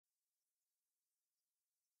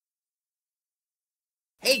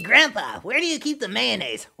Hey, Grandpa, where do you keep the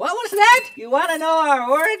mayonnaise? What was that? You want to know our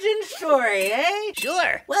origin story, eh?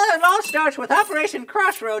 Sure. Well, it all starts with Operation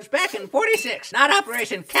Crossroads back in 46, not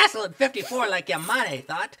Operation Castle in 54 like Yamane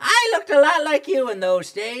thought. I looked a lot like you in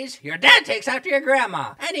those days. Your dad takes after your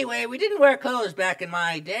grandma. Anyway, we didn't wear clothes back in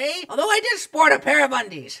my day, although I did sport a pair of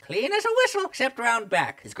undies. Clean as a whistle, except round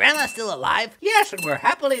back. Is Grandma still alive? Yes, and we're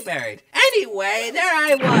happily married. Anyway, there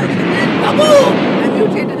I was, and then kaboom! I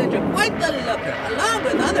mutated into quite the looker, along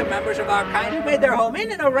with other members of our kind who made their home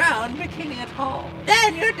in and around Bikini Atoll.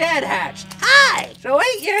 Then your dad hatched. Hi! So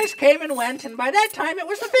 8 years came and went, and by that time it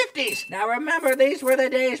was the 50s. Now remember, these were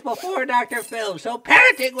the days before Dr. Phil, so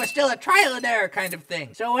parenting was still a trial and error kind of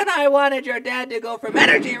thing. So when I wanted your dad to go from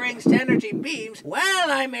energy rings to energy beams,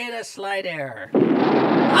 well, I made a slight error.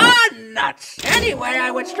 Ah, nuts! Anyway,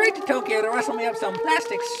 I went straight to Tokyo to wrestle me up some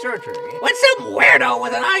plastic surgery. When some weirdo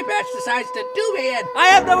with an eye patch decides to do me in, I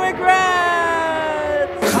have no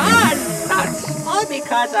regrets! Ah, nuts! All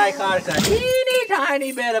because I caused a teeny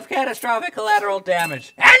tiny bit of catastrophic collateral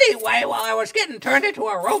damage. Anyway, while I was getting turned into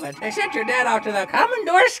a robot, they sent your dad out to the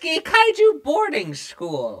Komandorski Kaiju boarding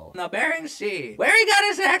school in the Bering Sea, where he got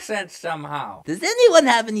his accent somehow. Does anyone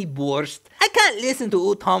have any borscht? I can't listen to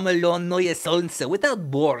Utomalon Neue Sonse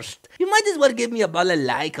without borscht. You might as well give me a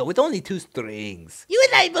balalaika with only 2 strings. You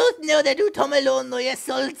and I both know that Utomalon Neue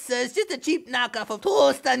Sonse is just a cheap knockoff of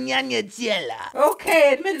Tosta Nyanya Jella.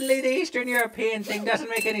 Okay, admittedly the Eastern European thing doesn't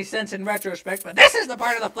make any sense in retrospect, but this is the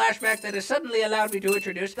part of the flashback that has suddenly allowed me to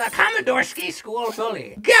introduce the Komandorski school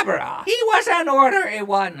bully, Gojira. He was an ornery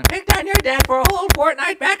one, picked on your dad for a whole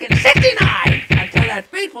fortnight back in '69, until that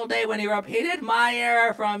fateful day when he repeated my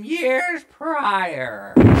error from years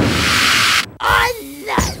prior. Oh,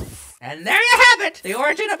 nuts! And there you have it, the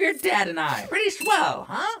origin of your dad and I. Pretty swell,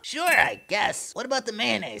 huh? Sure, I guess. What about the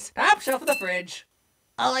mayonnaise? Top shelf of the fridge.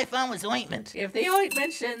 All I found was ointment. If the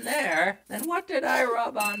ointment's in there, then what did I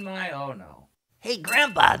rub on my oh-no? Hey,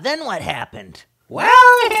 Grandpa, then what happened? Well,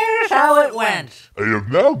 here's how it went. I have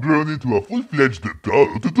now grown into a full-fledged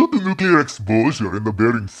adult due to nuclear exposure in the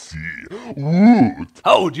Bering Sea. Woot!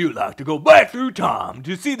 How would you like to go back through time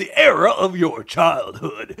to see the era of your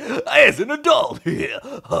childhood as an adult here?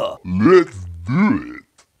 Let's do it.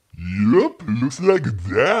 Yup, looks like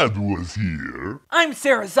Dad was here. I'm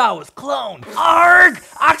Sarazawa's clone. Arg!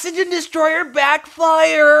 Oxygen destroyer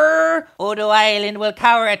backfire! Odo Island will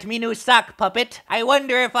cower at me new sock puppet. I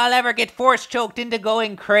wonder if I'll ever get force choked into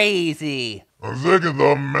going crazy. A second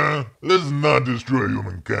thought, man. Let's not destroy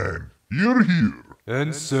humankind. You're here.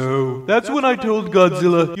 And so, that's when I told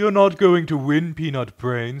Godzilla, you're not going to win, Peanut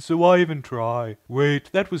Brain, so why even try?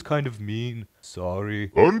 Wait, that was kind of mean.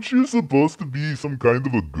 Sorry. Aren't you supposed to be some kind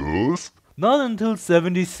of a ghost? Not until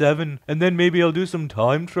 77, and then maybe I'll do some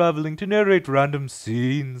time traveling to narrate random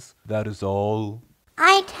scenes. That is all.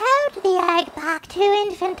 I towed the egg back to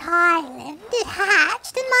Infant Island. It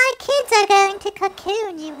hatched, and my kids are going to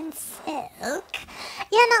cocoon you in silk.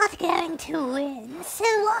 You're not going to win, so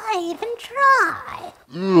why even try?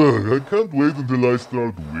 Ugh, I can't wait until I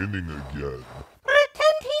start winning again.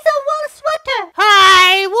 Pretend he's a wool sweater.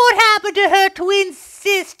 Hi, what happened to her twin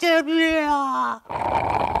sister?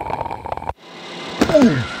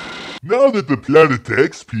 Now that the Planet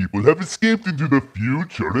X people have escaped into the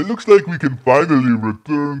future, it looks like we can finally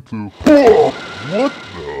return to... What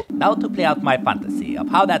the? Now to play out my fantasy of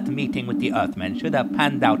how that meeting with the Earthmen should have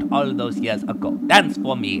panned out all those years ago. Dance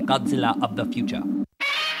for me, Godzilla of the future.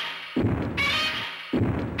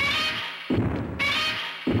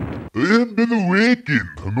 I have been awakened,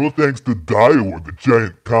 no thanks to Dio or the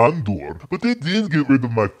giant condor, but they did get rid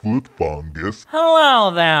of my foot fungus. Hello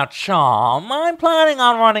there, chum. I'm planning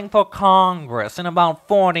on running for Congress in about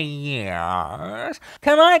 40 years.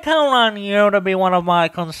 Can I count on you to be one of my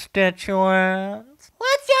constituents?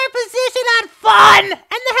 What's your position on fun and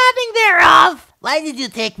the having thereof? Why did you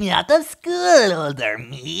take me out of school, older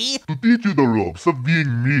me? To teach you the ropes of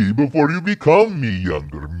being me before you become me,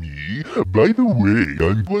 younger me. By the way,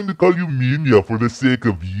 I'm going to call you Minya for the sake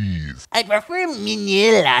of ease. I prefer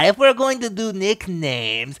Minilla if we're going to do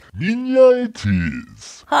nicknames. Minya it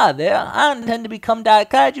is. Hi there, I intend to become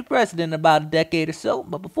Daikaiju president in about a decade or so,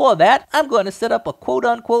 but before that, I'm going to set up a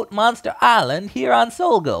quote-unquote monster island here on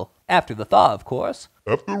Solgo. After the thaw, of course.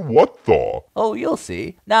 After what thaw? Oh, you'll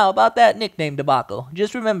see. Now, about that nickname debacle.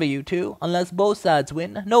 Just remember, you two, unless both sides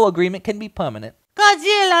win, no agreement can be permanent.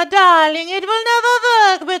 Godzilla, darling, it will never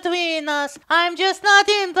work between us. I'm just not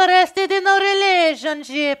interested in a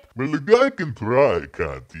relationship. Well, a guy can try,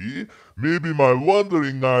 can't he? Maybe my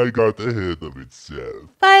wandering eye got ahead of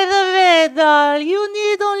itself. By the way, doll, you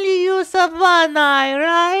need only use of one eye,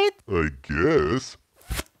 right? I guess.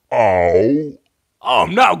 Ow!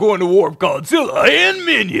 I'm now going to warp Godzilla and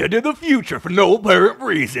Minya to the future for no apparent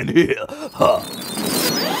reason. Here, huh.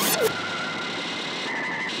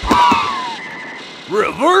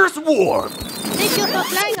 Reverse warp. Thank you for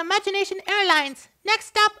flying Imagination Airlines. Next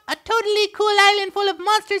stop, a totally cool island full of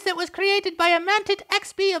monsters that was created by a Mantit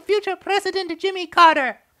XP of future President Jimmy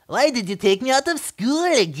Carter. Why did you take me out of school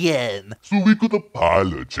again? So we could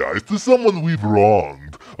apologize to someone we've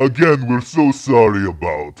wronged. Again, we're so sorry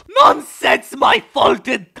about. Nonsense, my fault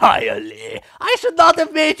entirely. I should not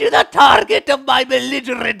have made you the target of my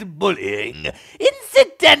belligerent bullying.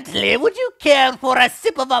 Incidentally, would you care for a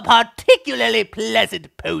sip of a particularly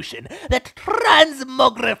pleasant potion that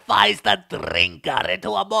transmogrifies the drinker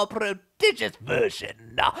into a more prodigious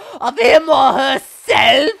version of him or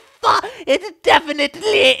herself? It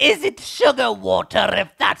definitely isn't sugar water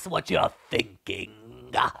if that's what you're thinking.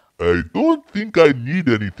 I don't think I need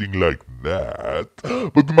anything like that.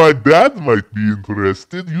 But my dad might be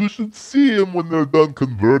interested. You should see him when they're done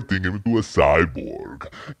converting him into a cyborg.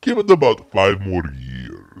 Give it about 5 more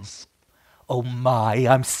years. Oh my,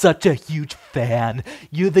 I'm such a huge fan.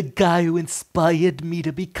 You're the guy who inspired me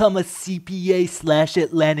to become a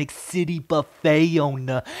CPA/Atlantic City buffet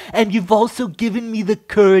owner. And you've also given me the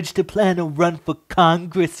courage to plan a run for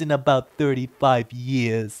Congress in about 35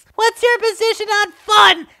 years. What's your position on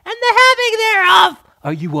fun and the having thereof?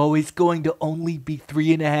 Are you always going to only be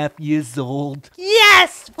 3.5 years old?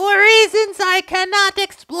 Yes, for reasons I cannot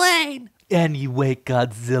explain. Anyway,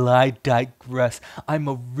 Godzilla, I digress. I'm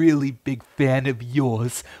a really big fan of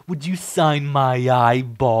yours. Would you sign my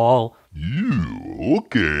eyeball? You?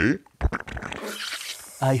 Okay.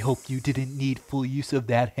 I hope you didn't need full use of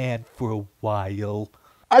that hand for a while.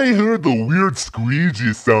 I heard a weird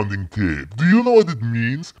squeegee sounding tape. Do you know what it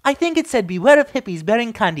means? I think it said beware of hippies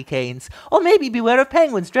bearing candy canes, or maybe beware of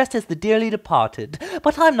penguins dressed as the dearly departed.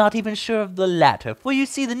 But I'm not even sure of the latter, for you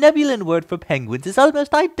see the Nebulan word for penguins is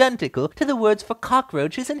almost identical to the words for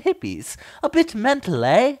cockroaches and hippies. A bit mental,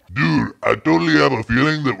 eh? Dude, I totally have a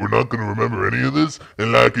feeling that we're not going to remember any of this,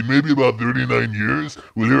 and like in maybe about 39 years,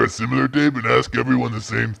 we'll hear a similar tape and ask everyone the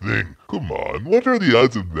same thing. Come on, what are the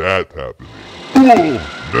odds of that happening? Oh,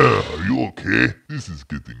 man, are you okay? This is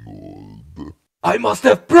getting old. I must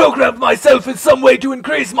have programmed myself in some way to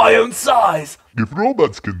increase my own size. If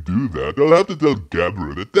robots can do that, I'll have to tell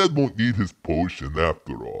Gabra that Dad won't need his potion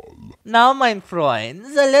after all. Now, my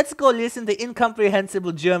friends, let's go listen to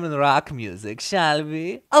incomprehensible German rock music, shall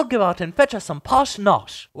we? I'll go out and fetch us some posh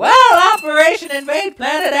nosh. Well, Operation Invade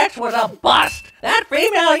Planet X was a bust. That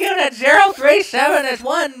female unit 037 is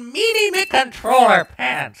one meaty McController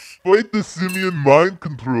pants. Fight the simian mind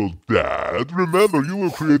control, Dad. Remember, you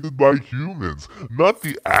were created by humans, not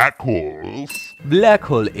the assholes. Black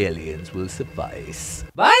hole aliens will suffice.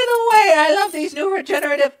 By the way, I love these new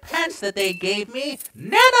regenerative pants that they gave me.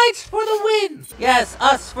 Nanites for the win. Yes,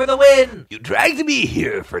 us for the win. You dragged me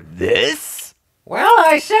here for this? Well,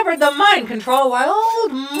 I severed the mind control while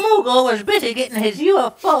old Moogle was busy getting his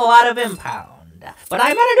UFO out of impound. But I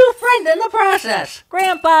met a new friend in the process.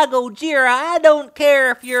 Grandpa Gojira, I don't care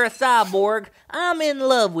if you're a cyborg. I'm in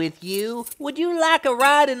love with you. Would you like a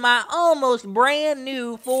ride in my almost brand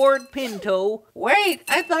new Ford Pinto? Wait,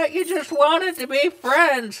 I thought you just wanted to be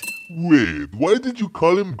friends. Wait, why did you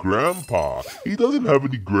call him Grandpa? He doesn't have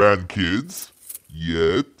any grandkids.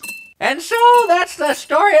 Yet. And so that's the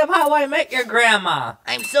story of how I met your grandma.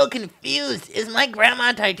 I'm so confused. Is my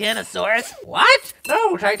grandma Titanosaurus? What?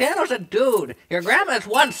 No, Titano's a dude. Your grandma's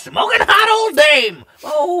one smoking hot old dame.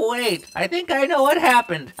 Oh, wait. I think I know what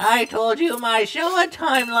happened. I told you my Showa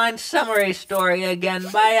timeline summary story again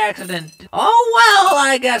by accident. Oh, well,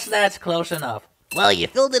 I guess that's close enough. Well, you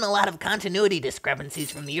filled in a lot of continuity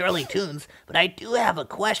discrepancies from the early Toons, but I do have a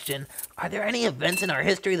question. Are there any events in our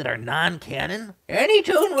history that are non-canon? Any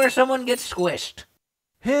Toon where someone gets squished.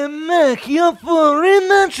 Hey Mac, you up for a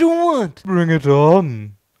rematch or what? Bring it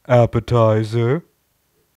on, appetizer.